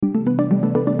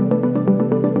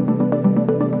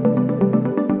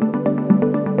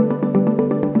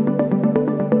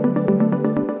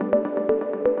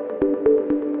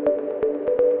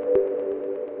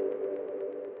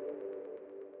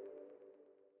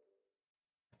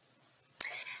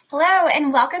Hello,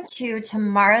 and welcome to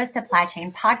tomorrow's Supply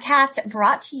Chain Podcast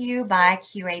brought to you by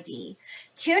QAD.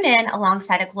 Tune in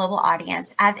alongside a global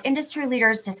audience as industry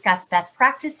leaders discuss best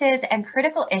practices and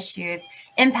critical issues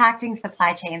impacting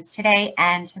supply chains today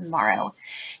and tomorrow.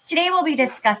 Today, we'll be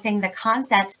discussing the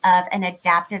concept of an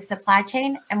adaptive supply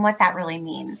chain and what that really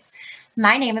means.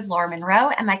 My name is Laura Monroe,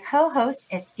 and my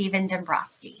co-host is Stephen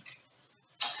Dombrowski.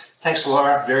 Thanks,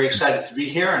 Laura. Very excited to be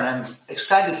here, and I'm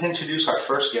excited to introduce our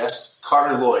first guest,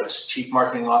 Carter Lloyds, Chief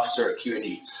Marketing Officer at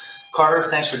QAD. Carter,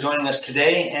 thanks for joining us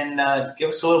today, and give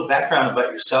us a little background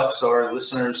about yourself so our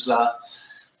listeners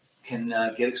can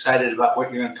get excited about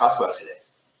what you're going to talk about today.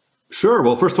 Sure.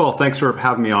 Well, first of all, thanks for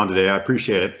having me on today. I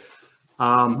appreciate it.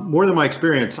 More than my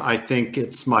experience, I think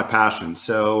it's my passion.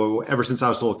 So ever since I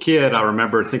was a little kid, I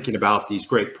remember thinking about these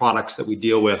great products that we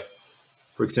deal with.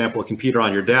 For example, a computer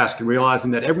on your desk, and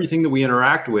realizing that everything that we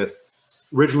interact with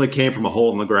originally came from a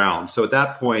hole in the ground. So at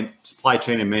that point, supply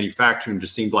chain and manufacturing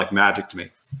just seemed like magic to me.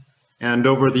 And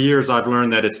over the years, I've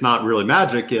learned that it's not really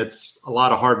magic. It's a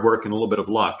lot of hard work and a little bit of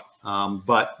luck,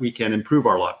 but we can improve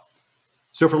our luck.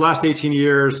 So for the last 18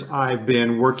 years, I've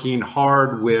been working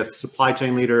hard with supply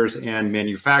chain leaders and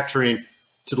manufacturing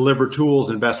to deliver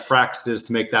tools and best practices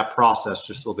to make that process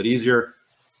just a little bit easier.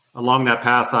 Along that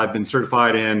path, I've been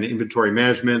certified in inventory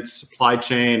management, supply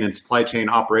chain, and supply chain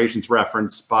operations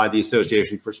reference by the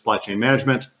Association for Supply Chain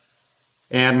Management.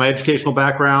 And my educational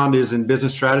background is in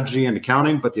business strategy and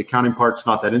accounting, but the accounting part's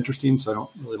not that interesting, so I don't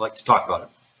really like to talk about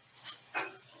it.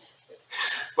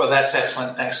 Well, that's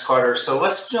excellent. Thanks, Carter. So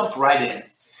let's jump right in.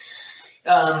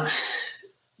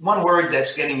 One word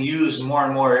that's getting used more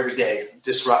and more every day,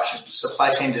 disruptions.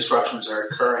 Supply chain disruptions are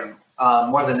occurring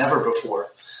more than ever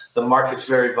before. The market's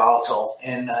very volatile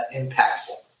and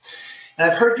impactful.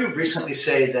 And I've heard you recently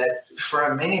say that for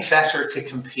a manufacturer to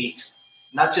compete,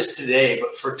 not just today,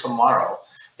 but for tomorrow,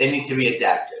 they need to be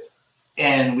adaptive.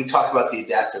 And we talk about the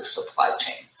adaptive supply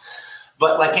chain.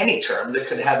 But like any term, that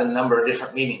could have a number of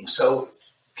different meanings. So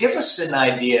give us an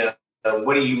idea of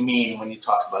what do you mean when you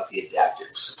talk about the adaptive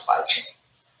supply chain?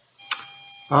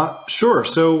 Sure.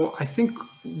 So I think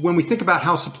when we think about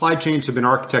how supply chains have been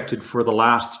architected for the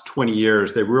last 20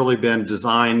 years, they've really been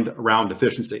designed around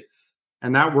efficiency.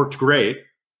 And that worked great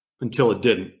until it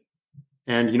didn't.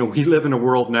 And, we live in a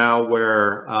world now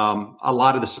where a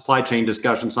lot of the supply chain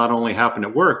discussions not only happen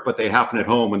at work, but they happen at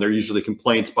home, and they're usually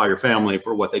complaints by your family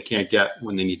for what they can't get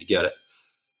when they need to get it.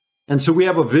 And so we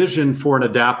have a vision for an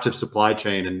adaptive supply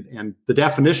chain. And the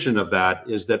definition of that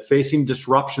is that facing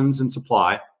disruptions in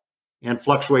supply and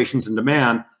fluctuations in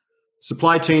demand,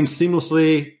 supply chains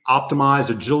seamlessly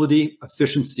optimize agility,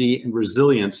 efficiency, and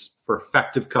resilience for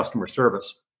effective customer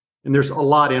service. And there's a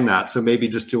lot in that. So maybe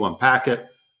just to unpack it,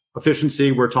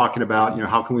 efficiency, we're talking about,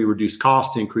 how can we reduce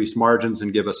cost, increase margins,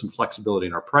 and give us some flexibility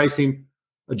in our pricing.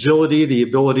 Agility, the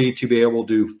ability to be able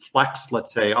to flex,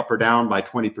 let's say, up or down by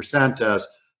 20% as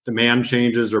demand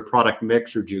changes or product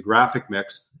mix or geographic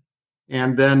mix.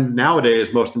 And then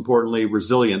nowadays, most importantly,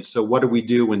 resilience. So what do we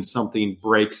do when something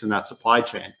breaks in that supply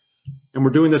chain? And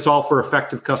we're doing this all for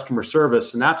effective customer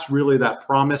service. And that's really that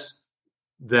promise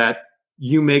that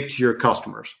you make to your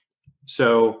customers.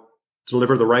 So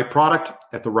deliver the right product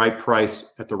at the right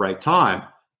price at the right time.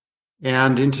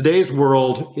 And in today's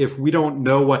world, if we don't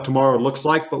know what tomorrow looks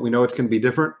like, but we know it's going to be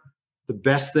different, the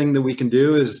best thing that we can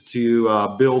do is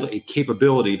to build a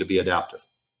capability to be adaptive.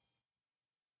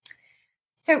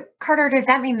 So, Carter, does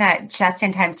that mean that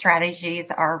just-in-time strategies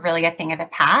are really a thing of the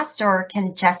past, or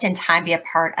can just-in-time be a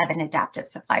part of an adaptive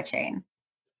supply chain?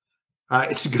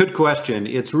 It's a good question.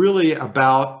 It's really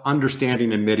about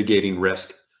understanding and mitigating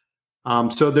risk.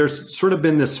 So there's sort of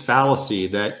been this fallacy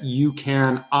that you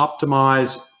can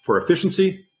optimize for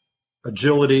efficiency,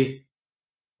 agility,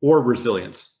 or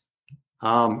resilience.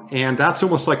 And that's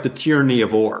almost like the tyranny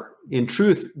of or. In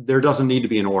truth, there doesn't need to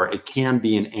be an or. It can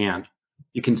be an and.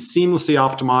 You can seamlessly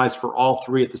optimize for all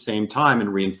three at the same time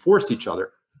and reinforce each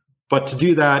other. But to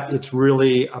do that, it's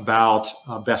really about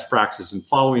best practices and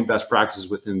following best practices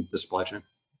within the supply chain.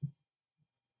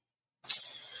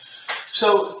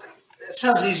 So it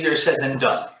sounds easier said than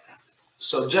done.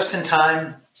 So just in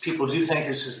time, people do think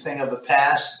this is a thing of the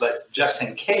past, but just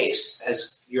in case,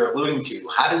 as you're alluding to,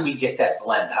 how do we get that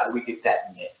blend? How do we get that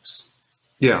mix?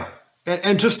 Yeah.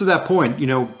 And just to that point,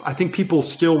 I think people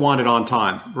still want it on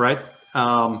time, right?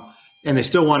 And they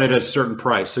still want it at a certain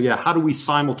price. So how do we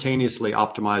simultaneously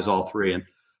optimize all three? And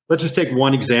let's just take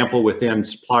one example within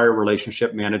supplier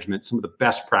relationship management, some of the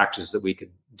best practices that we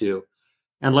could do.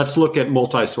 And let's look at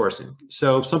multi-sourcing.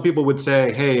 So some people would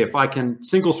say, hey, if I can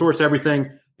single source everything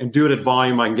and do it at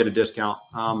volume, I can get a discount.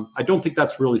 I don't think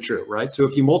that's really true, right? So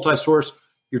if you multi-source,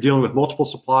 you're dealing with multiple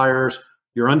suppliers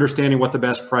you're understanding what the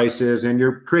best price is, and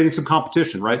you're creating some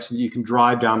competition, right? So you can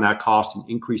drive down that cost and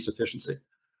increase efficiency.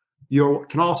 You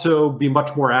can also be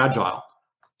much more agile.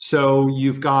 So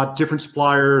you've got different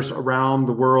suppliers around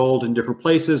the world in different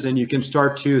places, and you can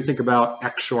start to think about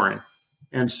X-shoring.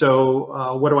 And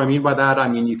so what do I mean by that? I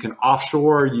mean, you can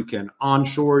offshore, you can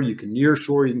onshore, you can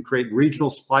nearshore, you can create regional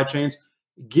supply chains.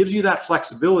 It gives you that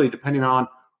flexibility depending on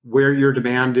where your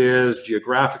demand is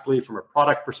geographically from a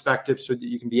product perspective so that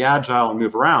you can be agile and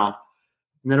move around.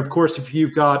 And then, of course, if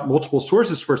you've got multiple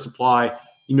sources for supply,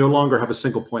 you no longer have a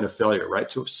single point of failure,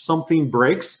 right? So if something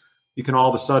breaks, you can all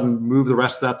of a sudden move the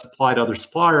rest of that supply to other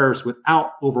suppliers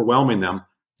without overwhelming them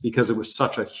because it was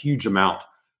such a huge amount.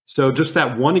 So just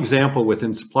that one example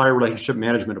within supplier relationship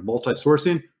management of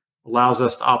multi-sourcing allows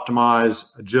us to optimize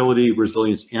agility,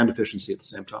 resilience, and efficiency at the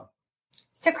same time.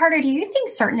 So Carter, do you think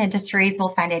certain industries will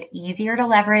find it easier to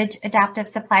leverage adaptive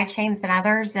supply chains than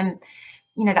others? And,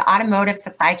 the automotive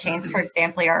supply chains, for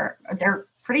example, they're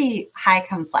pretty high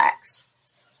complex.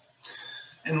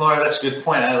 And Laura, that's a good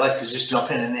point. I'd like to just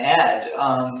jump in and add,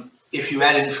 if you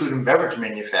add in food and beverage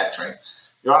manufacturing,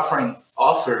 you're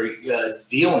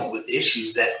dealing with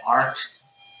issues that aren't,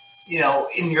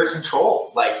 in your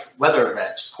control, like weather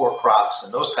events, poor crops,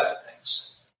 and those type of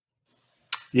things.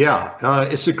 Yeah,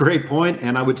 it's a great point.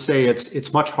 And I would say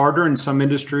it's much harder in some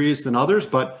industries than others,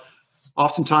 but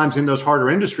oftentimes in those harder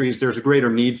industries, there's a greater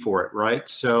need for it, right?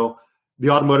 So the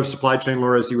automotive supply chain,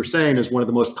 Laura, as you were saying, is one of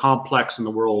the most complex in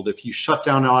the world. If you shut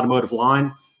down an automotive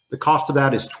line, the cost of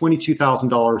that is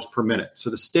 $22,000 per minute. So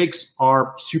the stakes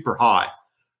are super high.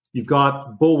 You've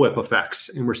got bullwhip effects,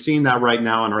 and we're seeing that right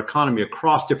now in our economy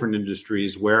across different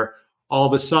industries where all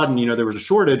of a sudden, there was a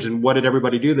shortage, and what did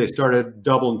everybody do? They started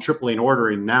double and tripling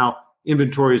ordering. Now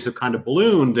inventories have kind of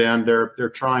ballooned, and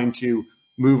they're trying to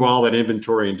move all that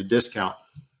inventory into discount.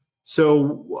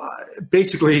 So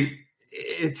basically,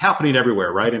 it's happening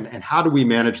everywhere, right? And how do we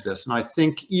manage this? And I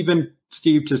think even,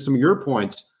 Steve, to some of your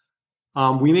points,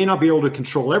 we may not be able to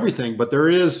control everything, but there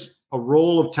is a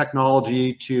role of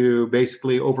technology to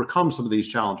basically overcome some of these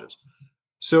challenges.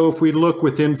 So if we look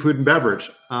within food and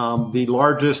beverage, the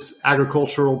largest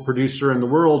agricultural producer in the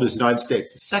world is the United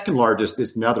States. The second largest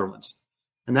is Netherlands.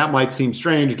 And that might seem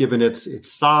strange given its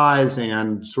size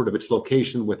and sort of its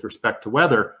location with respect to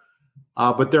weather.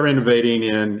 But they're innovating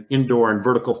in indoor and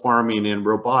vertical farming and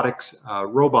robotics,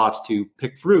 robots to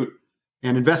pick fruit,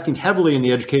 and investing heavily in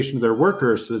the education of their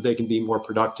workers so that they can be more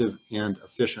productive and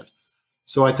efficient.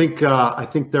 So I think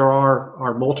there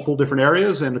are multiple different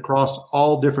areas, and across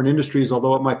all different industries,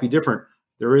 although it might be different,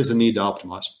 there is a need to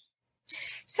optimize.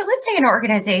 So let's say an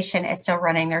organization is still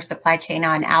running their supply chain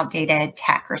on outdated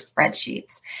tech or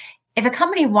spreadsheets. If a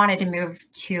company wanted to move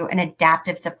to an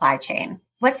adaptive supply chain,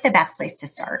 what's the best place to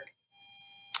start?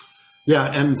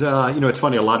 Yeah, and it's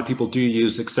funny. A lot of people do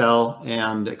use Excel,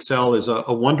 and Excel is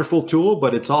a wonderful tool,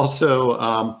 but it's also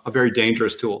a very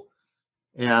dangerous tool.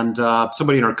 And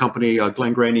somebody in our company,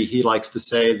 Glenn Graney, he likes to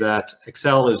say that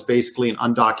Excel is basically an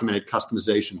undocumented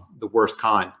customization, the worst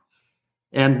kind.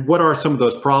 And what are some of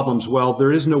those problems? Well,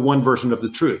 there is no one version of the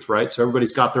truth, right? So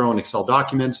everybody's got their own Excel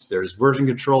documents. There's version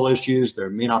control issues. There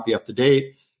may not be up to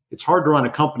date. It's hard to run a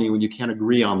company when you can't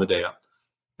agree on the data.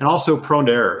 And also prone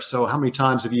to error. So how many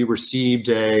times have you received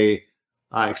a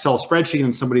Excel spreadsheet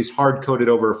and somebody's hard-coded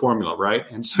over a formula, right?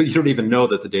 And so you don't even know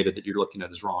that the data that you're looking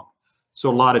at is wrong. So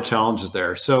a lot of challenges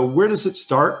there. So where does it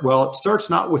start? Well, it starts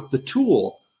not with the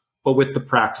tool, but with the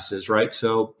practices, right?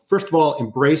 So first of all,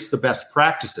 embrace the best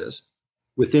practices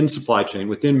within supply chain,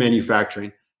 within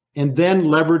manufacturing, and then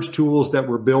leverage tools that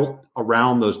were built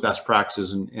around those best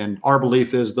practices. And our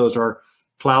belief is those are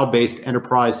cloud-based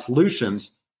enterprise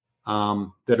solutions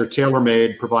that are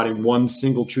tailor-made, providing one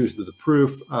single truth of the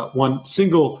proof, one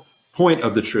single point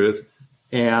of the truth,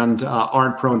 and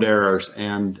aren't prone to errors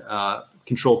and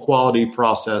control quality,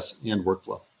 process, and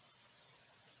workflow.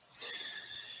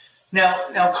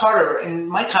 Now, Carter, in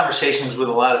my conversations with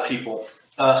a lot of people,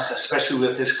 especially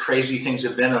with as crazy things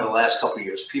have been over the last couple of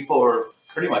years, people are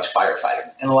pretty much firefighting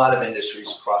in a lot of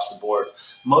industries across the board,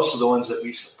 most of the ones that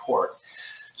we support.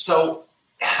 So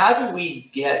how do we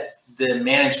get the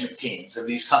management teams of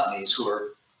these companies who are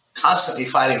constantly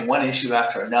fighting one issue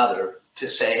after another to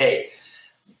say, hey,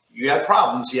 you have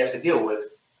problems you have to deal with,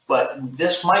 but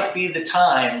this might be the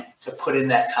time to put in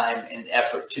that time and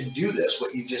effort to do this,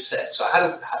 what you just said. So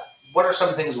what are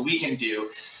some things we can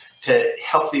do to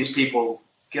help these people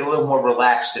get a little more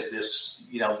relaxed at this,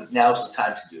 now's the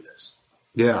time to do this?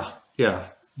 Yeah.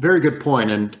 Very good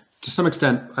point. And to some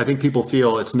extent, I think people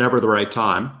feel it's never the right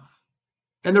time.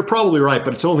 And they're probably right,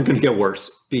 but it's only going to get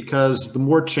worse because the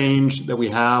more change that we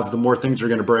have, the more things are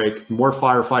going to break, the more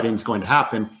firefighting is going to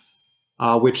happen.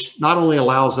 which not only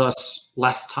allows us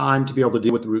less time to be able to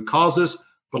deal with the root causes,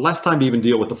 but less time to even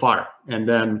deal with the fire, and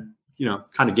then,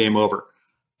 kind of game over.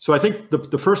 So I think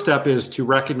the first step is to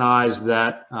recognize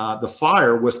that the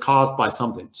fire was caused by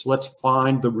something. So let's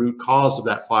find the root cause of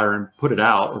that fire and put it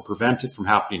out or prevent it from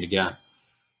happening again.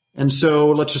 And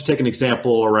so let's just take an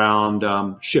example around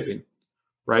shipping,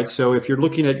 right? So if you're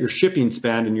looking at your shipping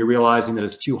spend and you're realizing that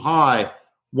it's too high,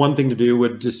 one thing to do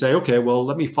would just say, okay, well,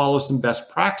 let me follow some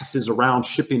best practices around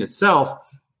shipping itself,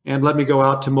 and let me go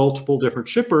out to multiple different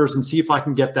shippers and see if I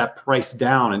can get that price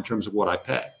down in terms of what I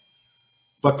pay.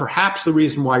 But perhaps the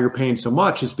reason why you're paying so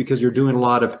much is because you're doing a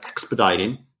lot of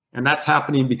expediting, and that's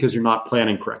happening because you're not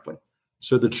planning correctly.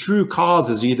 So the true cause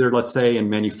is either, let's say, in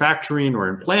manufacturing or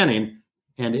in planning.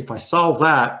 And if I solve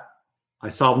that, I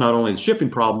solve not only the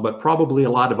shipping problem, but probably a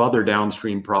lot of other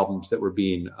downstream problems that were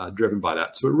being driven by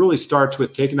that. So it really starts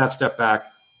with taking that step back,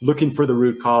 looking for the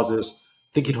root causes,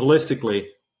 thinking holistically,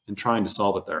 and trying to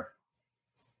solve it there.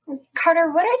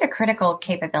 Carter, what are the critical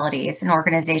capabilities an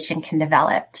organization can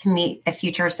develop to meet the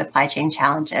future supply chain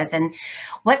challenges, and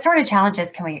what sort of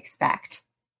challenges can we expect?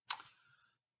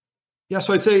 Yeah,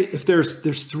 so I'd say if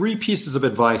there's three pieces of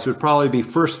advice, it would probably be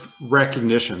first,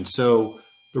 recognition. So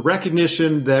the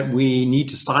recognition that we need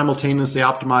to simultaneously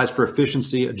optimize for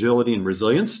efficiency, agility, and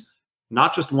resilience.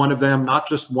 Not just one of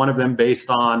them based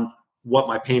on what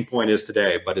my pain point is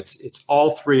today, but it's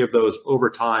all three of those over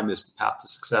time is the path to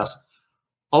success.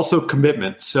 Also,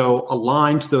 commitment. So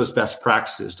align to those best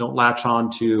practices. Don't latch on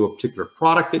to a particular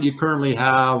product that you currently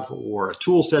have or a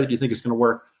tool set that you think is going to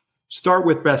work. Start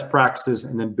with best practices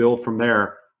and then build from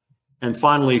there. And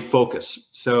finally, focus.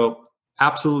 So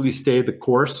absolutely stay the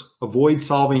course. Avoid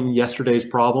solving yesterday's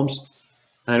problems.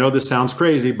 And I know this sounds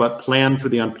crazy, but plan for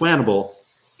the unplannable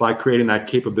by creating that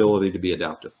capability to be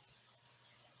adaptive.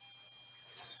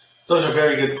 Those are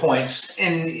very good points.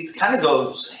 And it kind of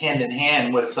goes hand in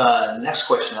hand with the next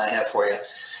question I have for you.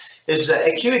 Is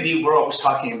at QAD, we're always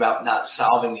talking about not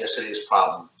solving yesterday's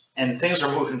problem. And things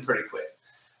are moving pretty quick.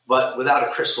 But without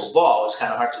a crystal ball, it's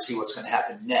kind of hard to see what's going to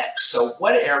happen next. So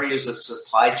what areas of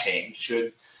supply chain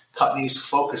should companies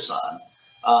focus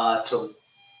on to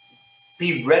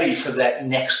be ready for that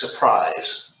next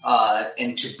surprise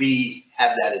and to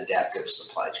have that adaptive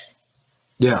supply chain?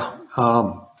 Yeah.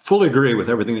 Fully agree with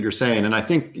everything that you're saying. And I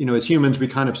think, as humans, we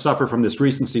kind of suffer from this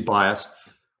recency bias.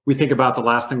 We think about the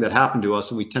last thing that happened to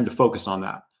us and we tend to focus on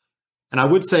that. And I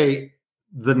would say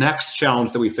the next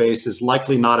challenge that we face is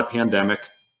likely not a pandemic.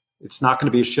 It's not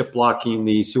going to be a ship blocking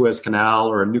the Suez Canal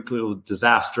or a nuclear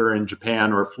disaster in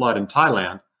Japan or a flood in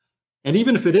Thailand. And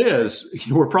even if it is,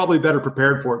 we're probably better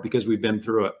prepared for it because we've been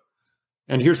through it.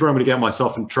 And here's where I'm going to get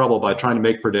myself in trouble by trying to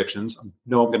make predictions. I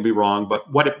know I'm going to be wrong,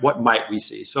 but what might we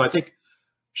see? So I think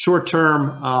short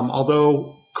term,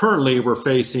 although currently we're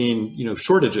facing,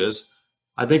 shortages,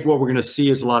 I think what we're going to see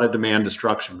is a lot of demand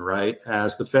destruction, right?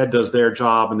 As the Fed does their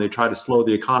job and they try to slow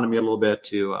the economy a little bit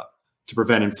to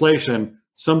prevent inflation,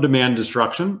 some demand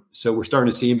destruction. So we're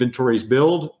starting to see inventories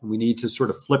build, and we need to sort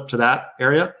of flip to that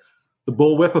area. The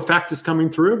bullwhip effect is coming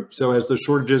through. So as the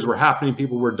shortages were happening,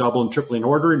 people were double and tripling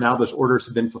order. Now those orders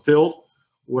have been fulfilled.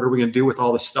 What are we going to do with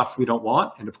all the stuff we don't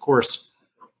want? And of course,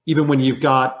 even when you've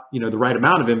got, the right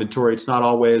amount of inventory, it's not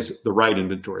always the right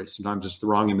inventory. Sometimes it's the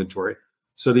wrong inventory.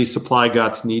 So these supply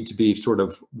guts need to be sort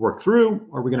of worked through.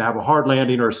 Are we going to have a hard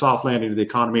landing or a soft landing of the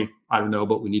economy? I don't know,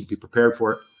 but we need to be prepared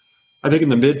for it. I think in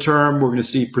the midterm, we're going to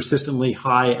see persistently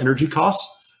high energy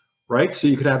costs, right? So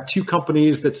you could have two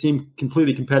companies that seem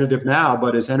completely competitive now,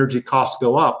 but as energy costs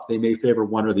go up, they may favor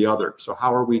one or the other. So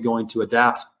how are we going to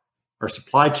adapt our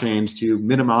supply chains to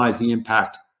minimize the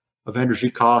impact of energy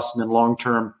costs and then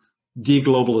long-term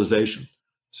deglobalization?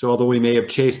 So although we may have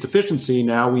chased efficiency,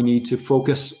 now we need to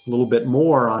focus a little bit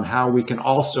more on how we can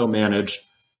also manage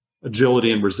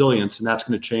agility and resilience, and that's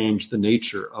going to change the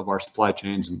nature of our supply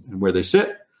chains and where they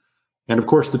sit. And of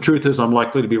course, the truth is I'm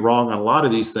likely to be wrong on a lot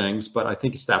of these things, but I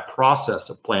think it's that process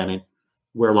of planning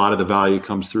where a lot of the value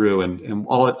comes through, and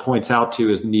all it points out to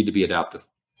is the need to be adaptive.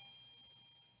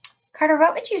 Carter,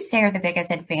 what would you say are the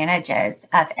biggest advantages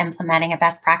of implementing a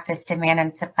best practice demand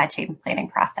and supply chain planning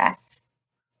process?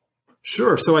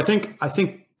 Sure. So I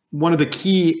think one of the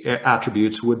key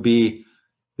attributes would be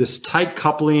this tight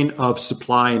coupling of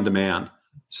supply and demand,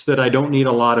 so that I don't need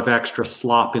a lot of extra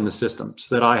slop in the system,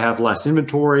 so that I have less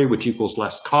inventory, which equals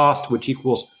less cost, which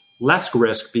equals less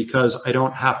risk because I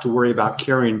don't have to worry about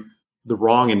carrying the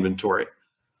wrong inventory.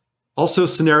 Also,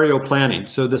 scenario planning.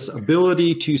 So this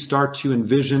ability to start to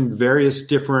envision various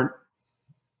different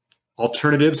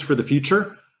alternatives for the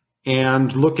future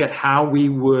and look at how we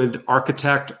would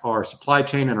architect our supply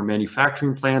chain and our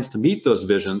manufacturing plans to meet those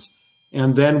visions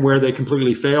And then where they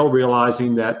completely fail,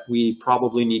 realizing that we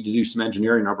probably need to do some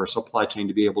engineering of our supply chain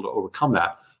to be able to overcome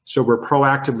that. So we're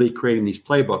proactively creating these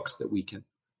playbooks that we can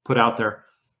put out there.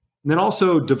 And then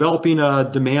also developing a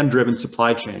demand-driven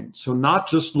supply chain. So not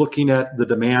just looking at the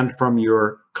demand from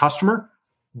your customer,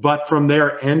 but from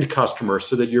their end customer,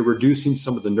 so that you're reducing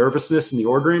some of the nervousness in the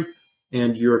ordering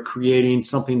and you're creating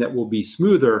something that will be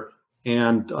smoother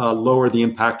and lower the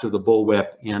impact of the bullwhip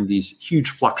and these huge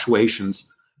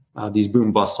fluctuations, these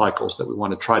boom-bust cycles that we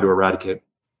want to try to eradicate.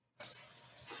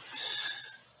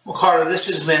 Well, Carter, this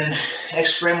has been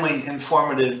extremely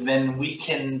informative, and we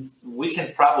can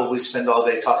probably spend all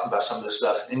day talking about some of this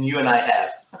stuff, and you and I have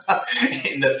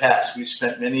in the past. We've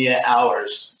spent many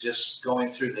hours just going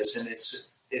through this, and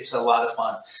it's a lot of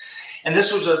fun. And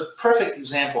this was a perfect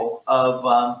example of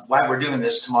why we're doing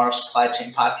this Tomorrow's Supply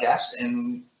Chain Podcast.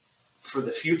 And for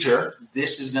the future,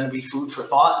 this is going to be food for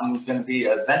thought and going to be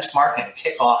a benchmark and a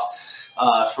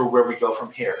kickoff for where we go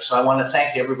from here. So I want to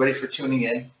thank everybody for tuning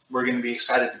in. We're going to be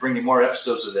excited to bring you more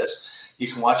episodes of this. You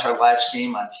can watch our live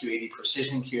stream on QAD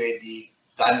Precision, QAD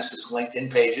Guidance's LinkedIn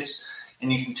pages,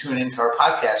 and you can tune into our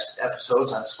podcast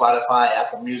episodes on Spotify,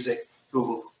 Apple Music,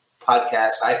 Google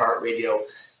Podcasts, iHeartRadio,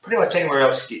 pretty much anywhere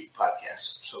else you get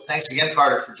podcasts. So thanks again,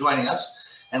 Carter, for joining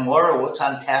us. And Laura, what's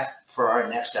on tap for our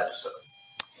next episode?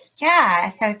 Yeah,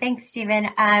 so thanks, Stephen.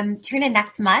 Tune in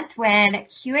next month when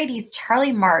QAD's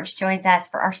Charlie March joins us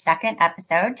for our second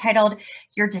episode titled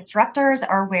Your Disruptors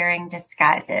Are Wearing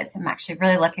Disguises. I'm actually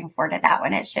really looking forward to that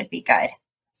one. It should be good.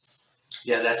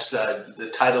 Yeah, that's the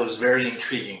title is very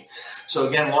intriguing. So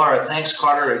again, Laura, thanks,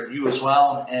 Carter, you as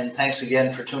well. And thanks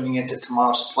again for tuning into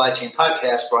Tomorrow's Supply Chain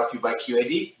Podcast brought to you by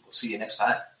QAD. We'll see you next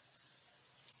time.